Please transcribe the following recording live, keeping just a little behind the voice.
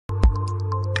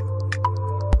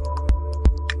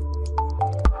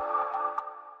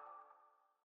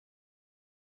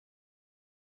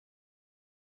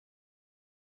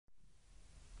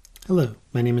Hello,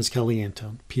 my name is Kelly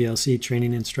Antone, PLC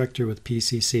Training Instructor with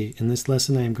PCC. In this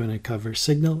lesson I am going to cover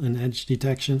signal and edge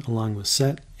detection along with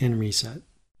set and reset.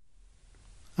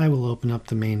 I will open up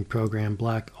the main program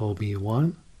block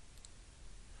OB1.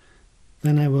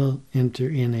 Then I will enter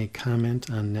in a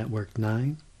comment on network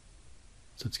 9.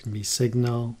 So it's going to be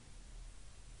signal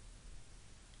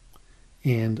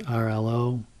and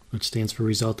RLO, which stands for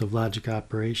result of logic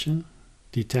operation,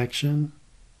 detection,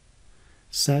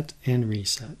 set and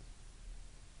reset.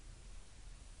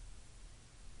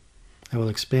 I will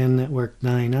expand network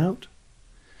 9 out,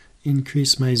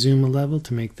 increase my zoom a level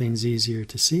to make things easier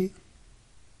to see.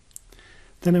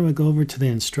 Then I will go over to the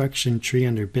instruction tree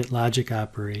under bit logic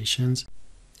operations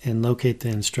and locate the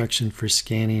instruction for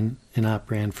scanning an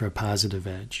operand for a positive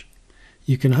edge.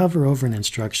 You can hover over an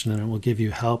instruction and it will give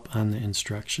you help on the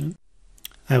instruction.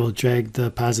 I will drag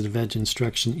the positive edge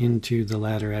instruction into the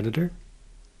ladder editor.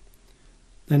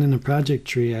 Then in the project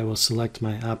tree I will select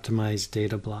my optimized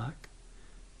data block.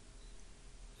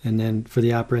 And then for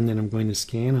the operand that I'm going to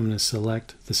scan, I'm going to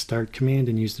select the start command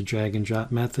and use the drag and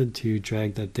drop method to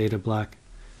drag that data block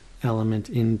element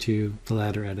into the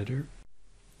ladder editor.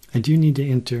 I do need to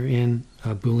enter in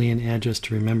a Boolean address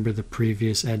to remember the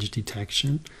previous edge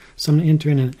detection. So I'm going to enter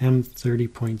in an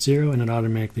M30.0 and it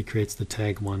automatically creates the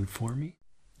tag 1 for me.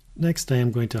 Next I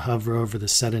am going to hover over the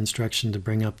set instruction to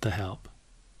bring up the help.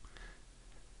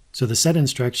 So the set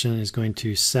instruction is going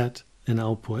to set an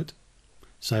output.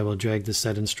 So I will drag the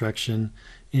set instruction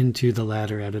into the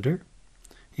ladder editor,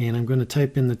 and I'm going to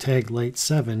type in the tag light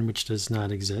 7, which does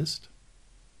not exist.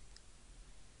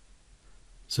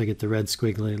 So I get the red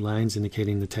squiggly lines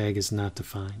indicating the tag is not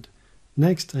defined.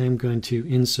 Next, I am going to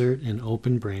insert an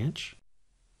open branch,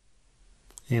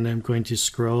 and I'm going to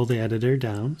scroll the editor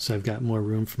down, so I've got more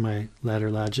room for my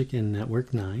ladder logic in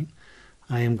network 9.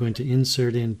 I am going to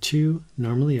insert in 2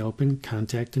 normally open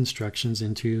contact instructions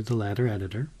into the ladder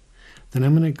editor. Then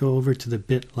I'm going to go over to the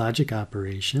bit logic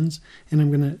operations and I'm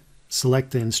going to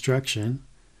select the instruction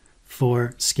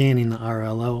for scanning the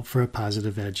RLO for a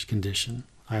positive edge condition.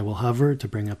 I will hover to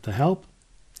bring up the help,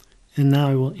 and now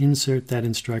I will insert that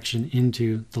instruction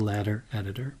into the ladder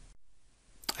editor.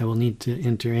 I will need to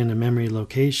enter in a memory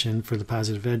location for the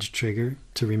positive edge trigger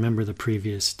to remember the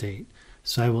previous state.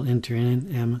 So I will enter in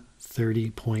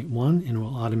M30.1 and it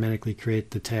will automatically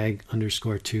create the tag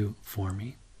 _2 for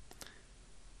me.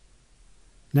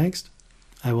 Next,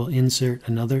 I will insert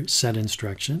another set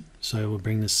instruction. So I will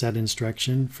bring the set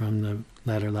instruction from the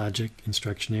ladder logic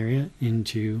instruction area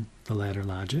into the ladder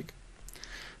logic.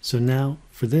 So now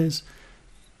for this,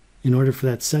 in order for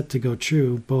that set to go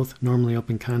true, both normally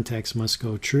open contacts must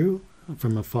go true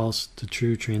from a false to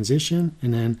true transition,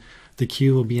 and then the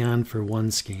queue will be on for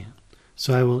 1 scan.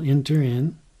 So I will enter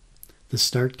in the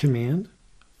start command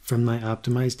from my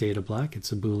optimized data block.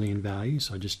 It's a Boolean value,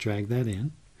 so I'll just drag that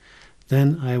in.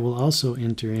 Then I will also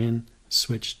enter in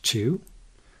switch 2.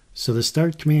 So the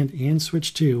start command and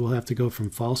switch 2 will have to go from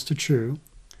false to true.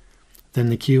 Then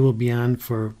the queue will be on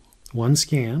for 1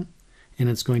 scan, and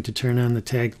it's going to turn on the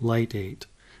tag light 8.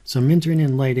 So I'm entering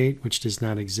in light 8, which does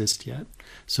not exist yet.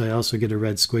 So I also get a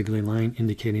red squiggly line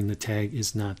indicating the tag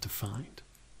is not defined.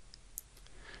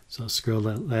 So I'll scroll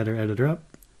that ladder editor up,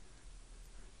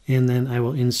 and then I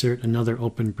will insert another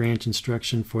open branch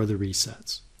instruction for the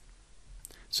resets.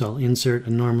 So I'll insert a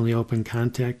normally open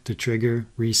contact to trigger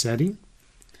resetting.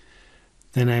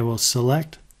 Then I will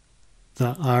select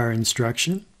the R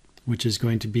instruction, which is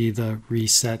going to be the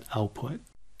reset output.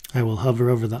 I will hover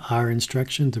over the R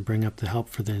instruction to bring up the help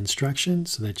for the instruction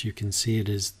so that you can see it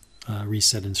is a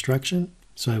reset instruction.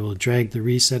 So I will drag the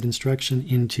reset instruction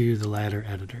into the ladder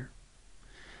editor.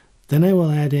 Then I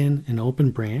will add in an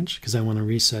open branch because I want to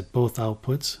reset both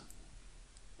outputs.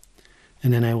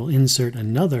 And then I will insert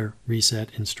another reset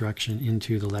instruction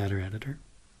into the ladder editor.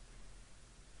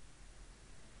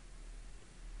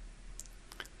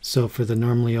 So for the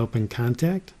normally open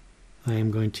contact, I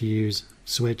am going to use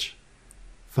switch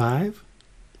 5,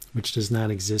 which does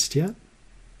not exist yet.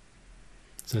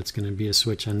 So it's going to be a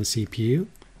switch on the CPU.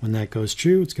 When that goes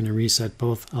true, it's going to reset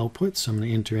both outputs. So I'm going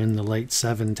to enter in the light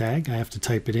 7 tag. I have to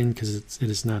type it in because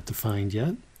it is not defined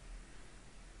yet.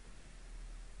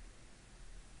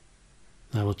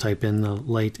 I will type in the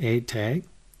light 8 tag.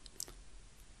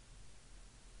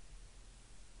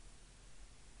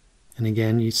 And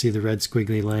again, you see the red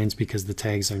squiggly lines because the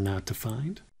tags are not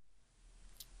defined.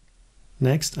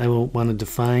 Next, I will want to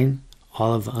define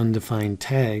all of the undefined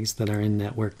tags that are in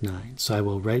network 9. So I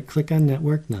will right-click on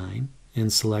network 9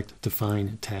 and select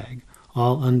Define Tag.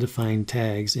 All undefined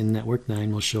tags in network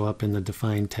 9 will show up in the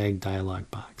Define Tag dialog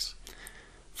box.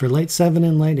 For light 7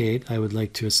 and light 8, I would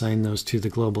like to assign those to the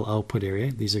global output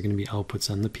area. These are going to be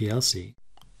outputs on the PLC.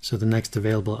 So the next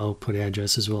available output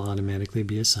addresses will automatically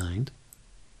be assigned.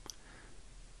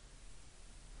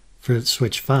 For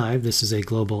switch 5, this is a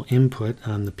global input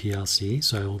on the PLC,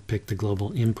 so I will pick the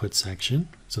global input section.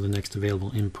 So the next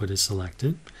available input is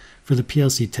selected. For the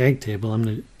PLC tag table, I'm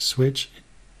going to switch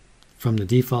from the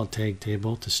default tag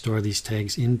table to store these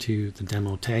tags into the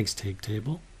demo tags tag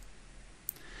table.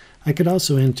 I could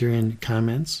also enter in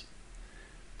comments,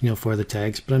 for the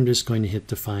tags, but I'm just going to hit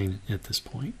define at this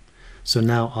point. So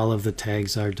now all of the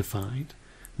tags are defined.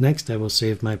 Next, I will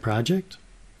save my project,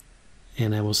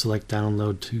 and I will select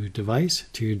download to device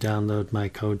to download my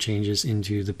code changes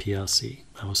into the PLC.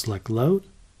 I will select load.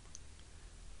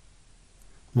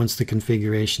 Once the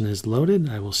configuration is loaded,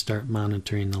 I will start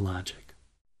monitoring the logic.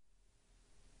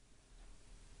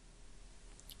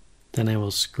 Then I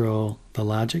will scroll the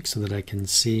logic so that I can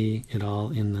see it all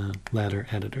in the ladder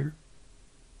editor.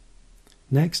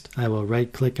 Next, I will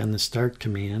right-click on the start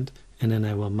command, and then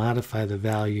I will modify the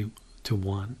value to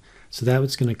 1. So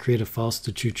that's going to create a false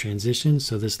to true transition,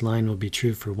 so this line will be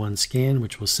true for one scan,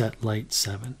 which will set light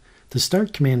 7. The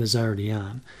start command is already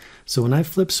on, so when I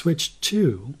flip switch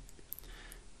 2,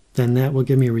 then that will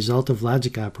give me a result of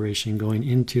logic operation going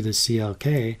into the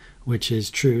CLK, which is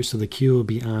true, so the Q will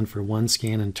be on for one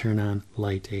scan and turn on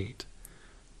light 8.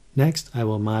 Next, I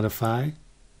will modify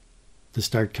the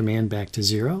start command back to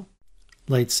 0.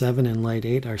 Light 7 and light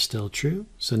 8 are still true,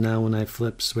 so now when I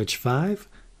flip switch 5,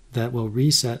 that will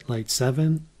reset light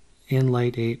 7 and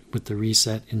light 8 with the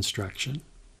reset instruction.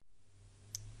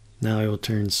 Now I will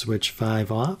turn switch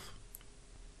 5 off,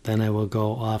 then I will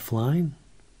go offline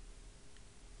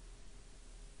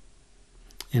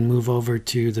and move over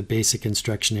to the basic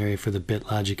instruction area for the bit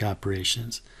logic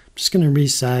operations. I'm just going to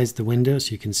resize the window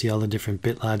so you can see all the different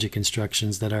bit logic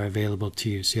instructions that are available to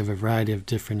you. So you have a variety of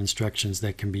different instructions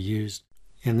that can be used.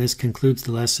 And this concludes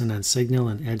the lesson on signal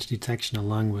and edge detection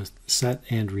along with set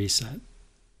and reset.